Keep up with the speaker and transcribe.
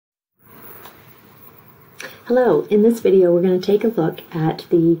Hello, in this video we're going to take a look at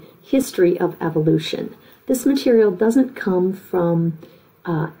the history of evolution. This material doesn't come from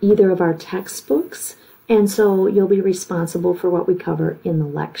either of our textbooks, and so you'll be responsible for what we cover in the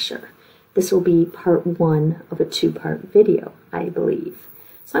lecture. This will be part one of a two-part video, I believe.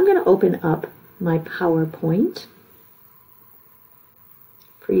 So I'm going to open up my PowerPoint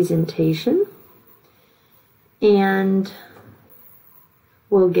presentation and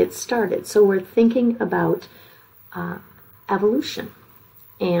we'll get started. So we're thinking about evolution.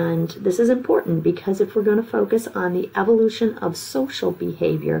 And this is important because if we're going to focus on the evolution of social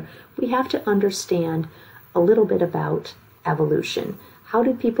behavior, we have to understand a little bit about evolution. How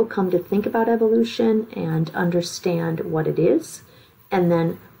did people come to think about evolution and understand what it is? And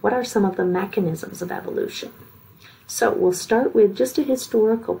then what are some of the mechanisms of evolution? So we'll start with just a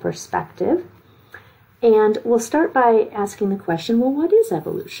historical perspective. And we'll start by asking the question, well, what is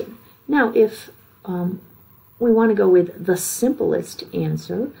evolution? Now, if we want to go with the simplest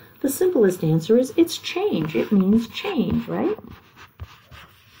answer is it's change. It means change, right?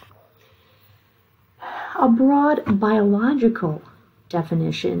 A broad biological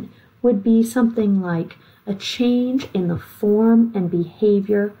definition would be something like a change in the form and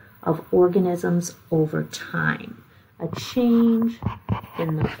behavior of organisms over time. A change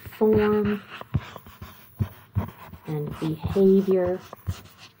in the form and behavior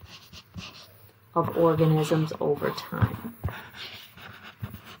of organisms over time.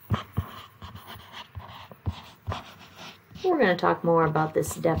 We're going to talk more about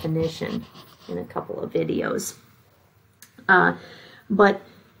this definition in a couple of videos. But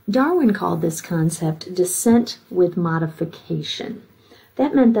Darwin called this concept descent with modification.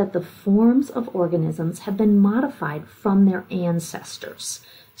 That meant that the forms of organisms have been modified from their ancestors.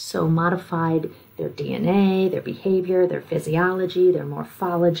 So modified their DNA, their behavior, their physiology, their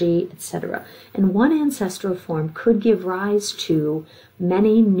morphology, etc. And one ancestral form could give rise to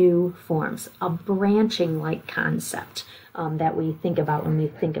many new forms, a branching-like concept that we think about when we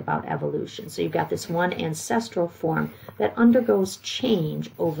think about evolution. So you've got this one ancestral form that undergoes change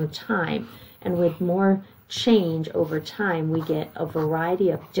over time, and with more change over time, we get a variety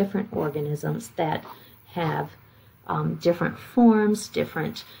of different organisms that have different forms,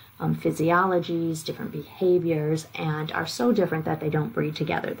 different physiologies, different behaviors, and are so different that they don't breed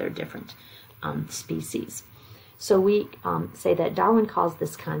together. They're different species. So we say that Darwin calls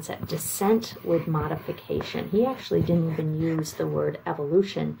this concept descent with modification. He actually didn't even use the word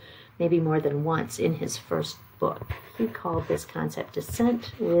evolution maybe more than once in his first book. He called this concept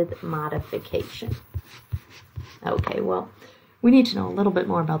descent with modification. Okay, well, we need to know a little bit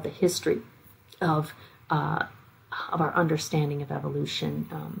more about the history of our understanding of evolution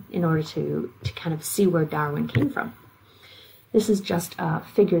in order to kind of see where Darwin came from. This is just a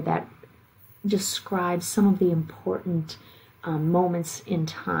figure that describes some of the important moments in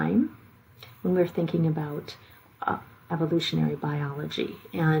time when we're thinking about evolutionary biology.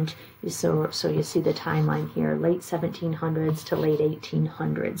 And so you see the timeline here, late 1700s to late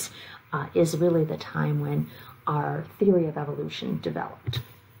 1800s is really the time when our theory of evolution developed.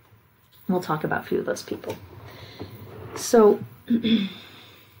 We'll talk about a few of those people. So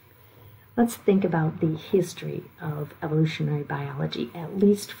let's think about the history of evolutionary biology, at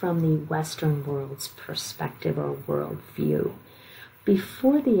least from the Western world's perspective or worldview.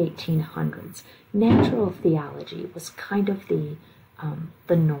 Before the 1800s, natural theology was kind of the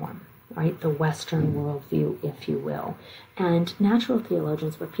norm, right? The Western worldview, if you will. And natural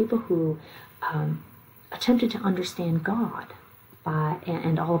theologians were people who attempted to understand God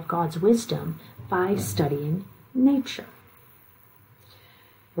and all of God's wisdom by studying nature,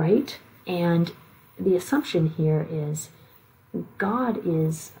 right? And the assumption here is God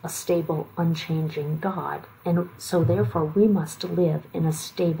is a stable, unchanging God, and so therefore we must live in a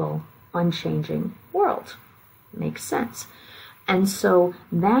stable, unchanging world. Makes sense. And so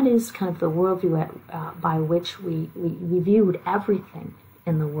that is kind of the worldview by which we viewed everything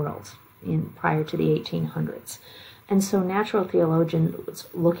in the world prior to the 1800s. And so natural theologians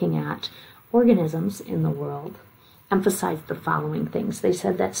looking at organisms in the world emphasized the following things. They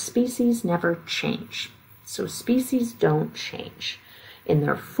said that species never change. So species don't change in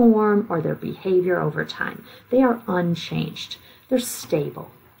their form or their behavior over time. They are unchanged. They're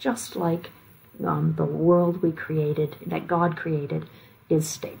stable, just like the world we created, that God created, is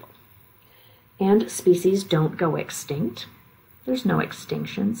stable. And species don't go extinct. There's no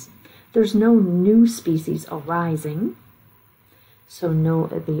extinctions. There's no new species arising. So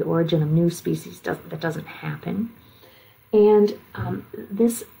the origin of new species that doesn't happen. And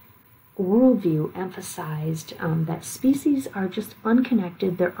this worldview emphasized that species are just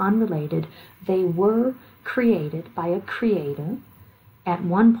unconnected, they're unrelated, they were created by a creator at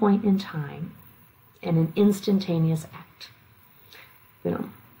one point in time in an instantaneous act.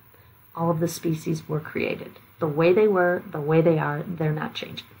 All of the species were created. The way they were, the way they are, they're not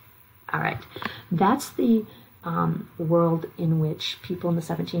changing. All right. That's the world in which people in the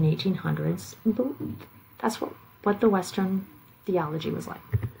 1800s believed. That's what the Western theology was like,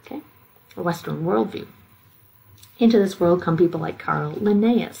 okay? The Western worldview. Into this world come people like Carl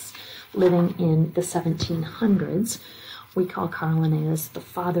Linnaeus, living in the 1700s. We call Carl Linnaeus the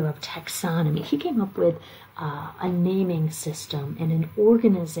father of taxonomy. He came up with a naming system and an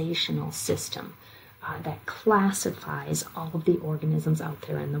organizational system that classifies all of the organisms out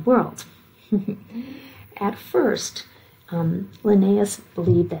there in the world. At first, Linnaeus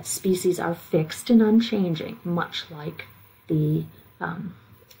believed that species are fixed and unchanging, much like the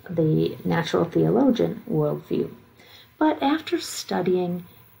natural theologian worldview. But after studying,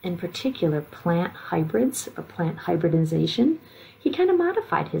 in particular, plant hybrids or plant hybridization, he kind of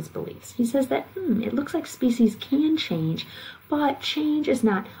modified his beliefs. He says that it looks like species can change, but change is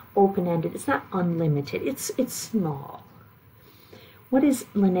not open-ended. It's not unlimited. It's small. What does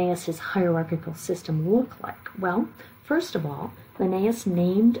Linnaeus' hierarchical system look like? Well, first of all, Linnaeus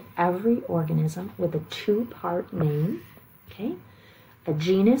named every organism with a two-part name, okay? A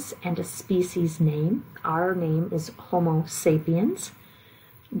genus and a species name. Our name is Homo sapiens.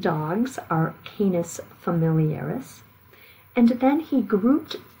 Dogs are Canis familiaris. And then he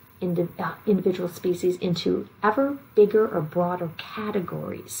grouped individual species into ever bigger or broader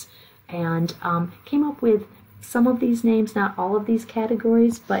categories and came up with some of these names, not all of these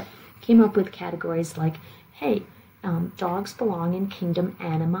categories, but came up with categories like, hey, dogs belong in kingdom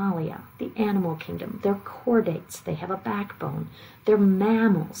Animalia, the animal kingdom. They're chordates, they have a backbone. They're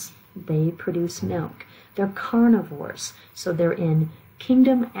mammals, they produce milk. They're carnivores, so they're in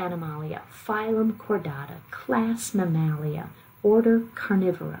kingdom Animalia, phylum Chordata, class Mammalia, order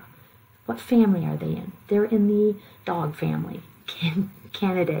Carnivora. What family are they in? They're in the dog family,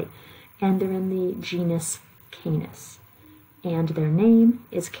 Canidae, and they're in the genus Canis. And their name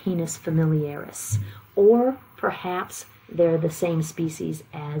is Canis familiaris. Or perhaps they're the same species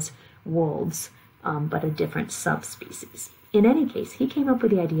as wolves, but a different subspecies. In any case, he came up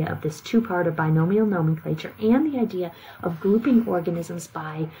with the idea of this two-part or binomial nomenclature and the idea of grouping organisms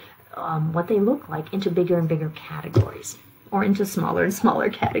by what they look like into bigger and bigger categories, or into smaller and smaller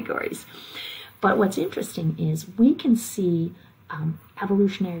categories. But what's interesting is we can see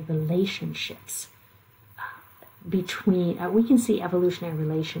evolutionary relationships we can see evolutionary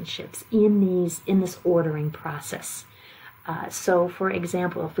relationships in this ordering process. So, for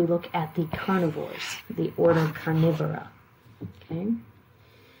example, if we look at the carnivores, the order Carnivora, okay,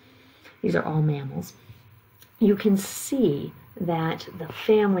 these are all mammals. You can see that the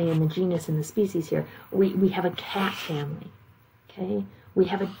family and the genus and the species here, we have a cat family, okay? We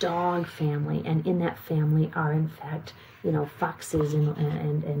have a dog family, and in that family are, in fact, foxes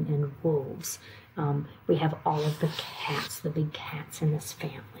and wolves. We have all of the cats, the big cats in this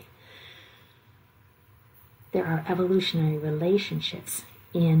family. There are evolutionary relationships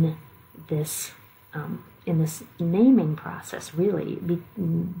in this naming process, really.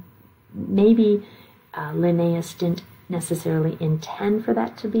 Maybe Linnaeus didn't necessarily intend for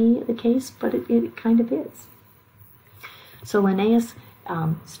that to be the case, but it kind of is. So Linnaeus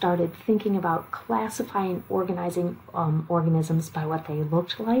started thinking about classifying, organizing organisms by what they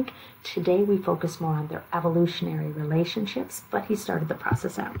looked like. Today we focus more on their evolutionary relationships, but he started the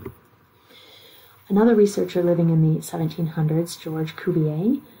process out. Another researcher living in the 1700s, George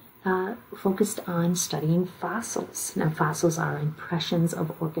Cuvier, focused on studying fossils. Now, fossils are impressions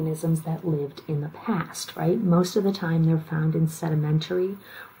of organisms that lived in the past, right? Most of the time they're found in sedimentary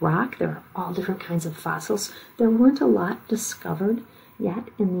rock. There are all different kinds of fossils. There weren't a lot discovered yet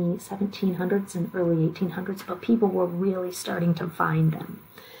in the 1700s and early 1800s, but people were really starting to find them.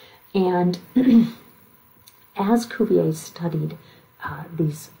 And as Cuvier studied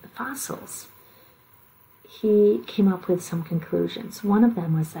these fossils, he came up with some conclusions. One of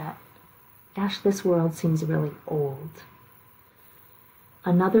them was that, gosh, this world seems really old.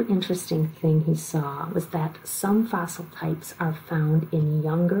 Another interesting thing he saw was that some fossil types are found in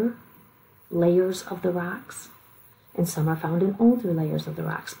younger layers of the rocks, and some are found in older layers of the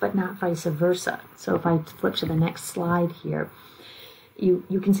rocks, but not vice versa. So if I flip to the next slide here,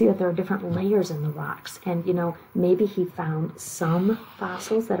 you can see that there are different layers in the rocks. And, maybe he found some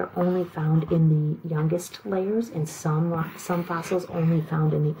fossils that are only found in the youngest layers, and some fossils only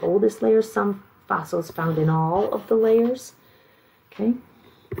found in the oldest layers, some fossils found in all of the layers. Okay?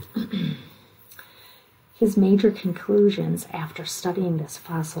 His major conclusions after studying this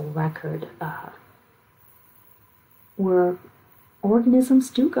fossil record were organisms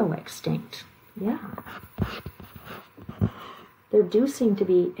do go extinct. Yeah. There do seem to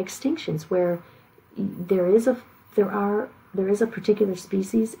be extinctions where there is a particular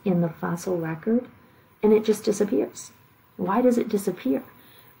species in the fossil record and it just disappears. Why does it disappear?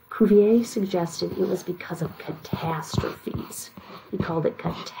 Cuvier suggested it was because of catastrophes. He called it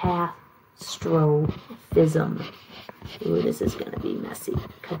catastrophism. Ooh, this is going to be messy.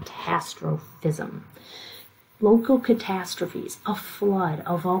 Catastrophism. Local catastrophes, a flood,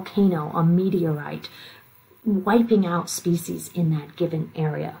 a volcano, a meteorite, wiping out species in that given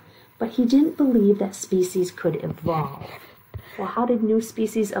area. But he didn't believe that species could evolve. Well, how did new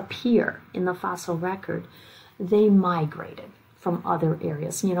species appear in the fossil record? They migrated from other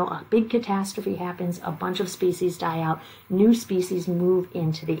areas. You know, a big catastrophe happens, a bunch of species die out, new species move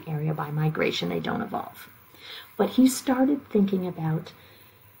into the area by migration, they don't evolve. But he started thinking about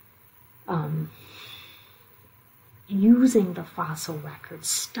using the fossil record,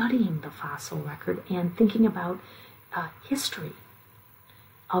 studying the fossil record, and thinking about history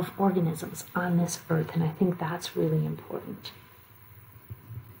of organisms on this earth, and I think that's really important.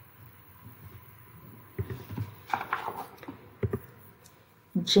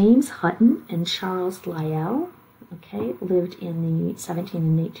 James Hutton and Charles Lyell, lived in the 17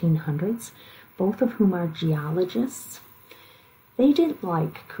 and 1800s, both of whom are geologists. They didn't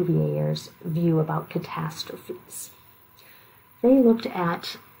like Cuvier's view about catastrophes. They looked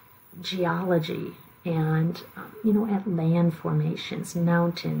at geology and, at land formations,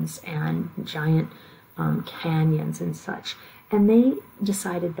 mountains, and giant canyons and such. And they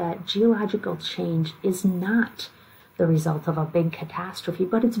decided that geological change is not the result of a big catastrophe,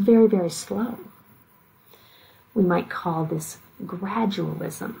 but it's very, very slow. We might call this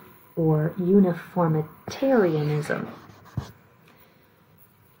gradualism or uniformitarianism.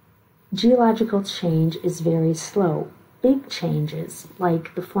 Geological change is very slow. Big changes,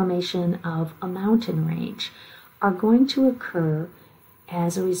 like the formation of a mountain range, are going to occur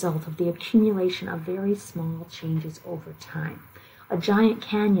as a result of the accumulation of very small changes over time. A giant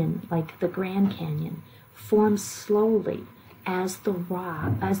canyon, like the Grand Canyon, forms slowly as the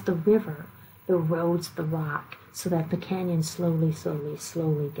river erodes the rock, so that the canyon slowly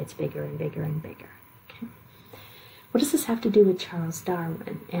gets bigger and bigger and bigger. Okay? What does this have to do with Charles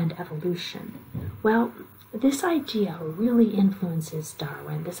Darwin and evolution? Well, this idea really influences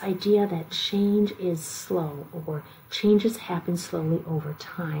Darwin, this idea that change is slow, or changes happen slowly over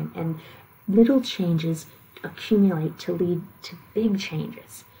time, and little changes accumulate to lead to big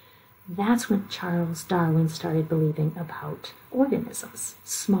changes. That's when Charles Darwin started believing about organisms.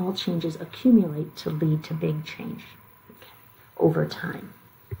 Small changes accumulate to lead to big change over time.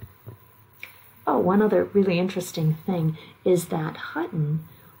 Oh, one other really interesting thing is that Hutton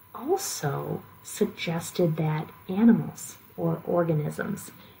also suggested that animals or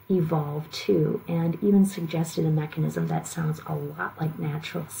organisms evolve too, and even suggested a mechanism that sounds a lot like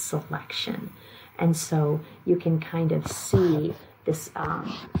natural selection. And so you can kind of see this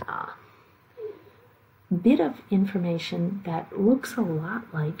bit of information that looks a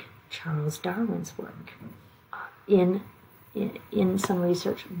lot like Charles Darwin's work in some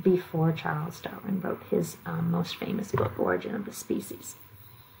research before Charles Darwin wrote his most famous book, Origin of the Species.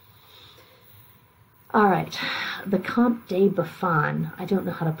 All right, the Comte de Buffon. I don't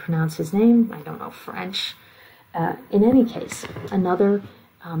know how to pronounce his name. I don't know French. In any case, another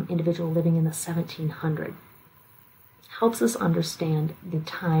individual living in the 1700s helps us understand the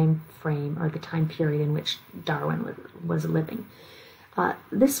time frame or the time period in which Darwin was living.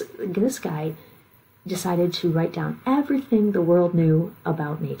 This guy decided to write down everything the world knew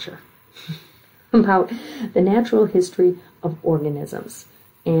about nature, about the natural history of organisms.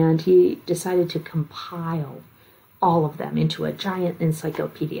 And he decided to compile all of them into a giant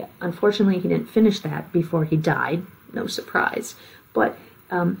encyclopedia. Unfortunately, he didn't finish that before he died, no surprise. But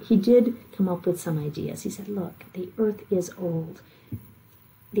he did come up with some ideas. He said, look, the Earth is old.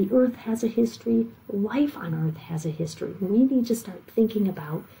 The Earth has a history. Life on Earth has a history. We need to start thinking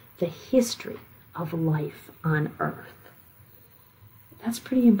about the history of life on Earth. That's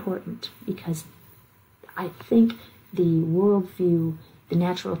pretty important, because I think the worldview, the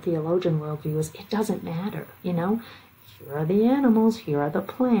natural theologian worldview, is it doesn't matter, Here are the animals, here are the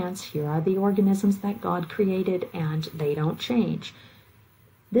plants, here are the organisms that God created, and they don't change.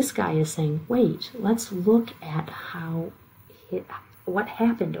 This guy is saying, wait, let's look at what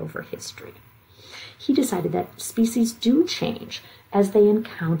happened over history. He decided that species do change as they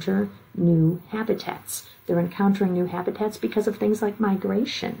encounter new habitats. They're encountering new habitats because of things like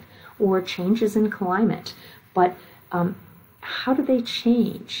migration or changes in climate. But how do they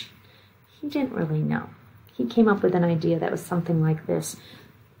change? He didn't really know. He came up with an idea that was something like this.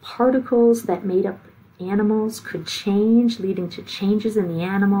 Particles that made up animals could change, leading to changes in the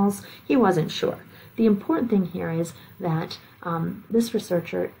animals. He wasn't sure. The important thing here is that this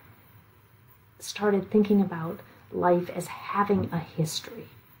researcher started thinking about life as having a history,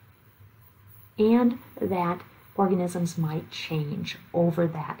 and that organisms might change over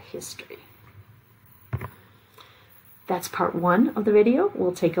that history. That's part 1 of the video.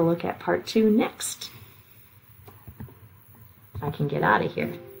 We'll take a look at part 2 next. If I can get out of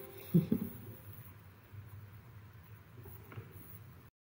here.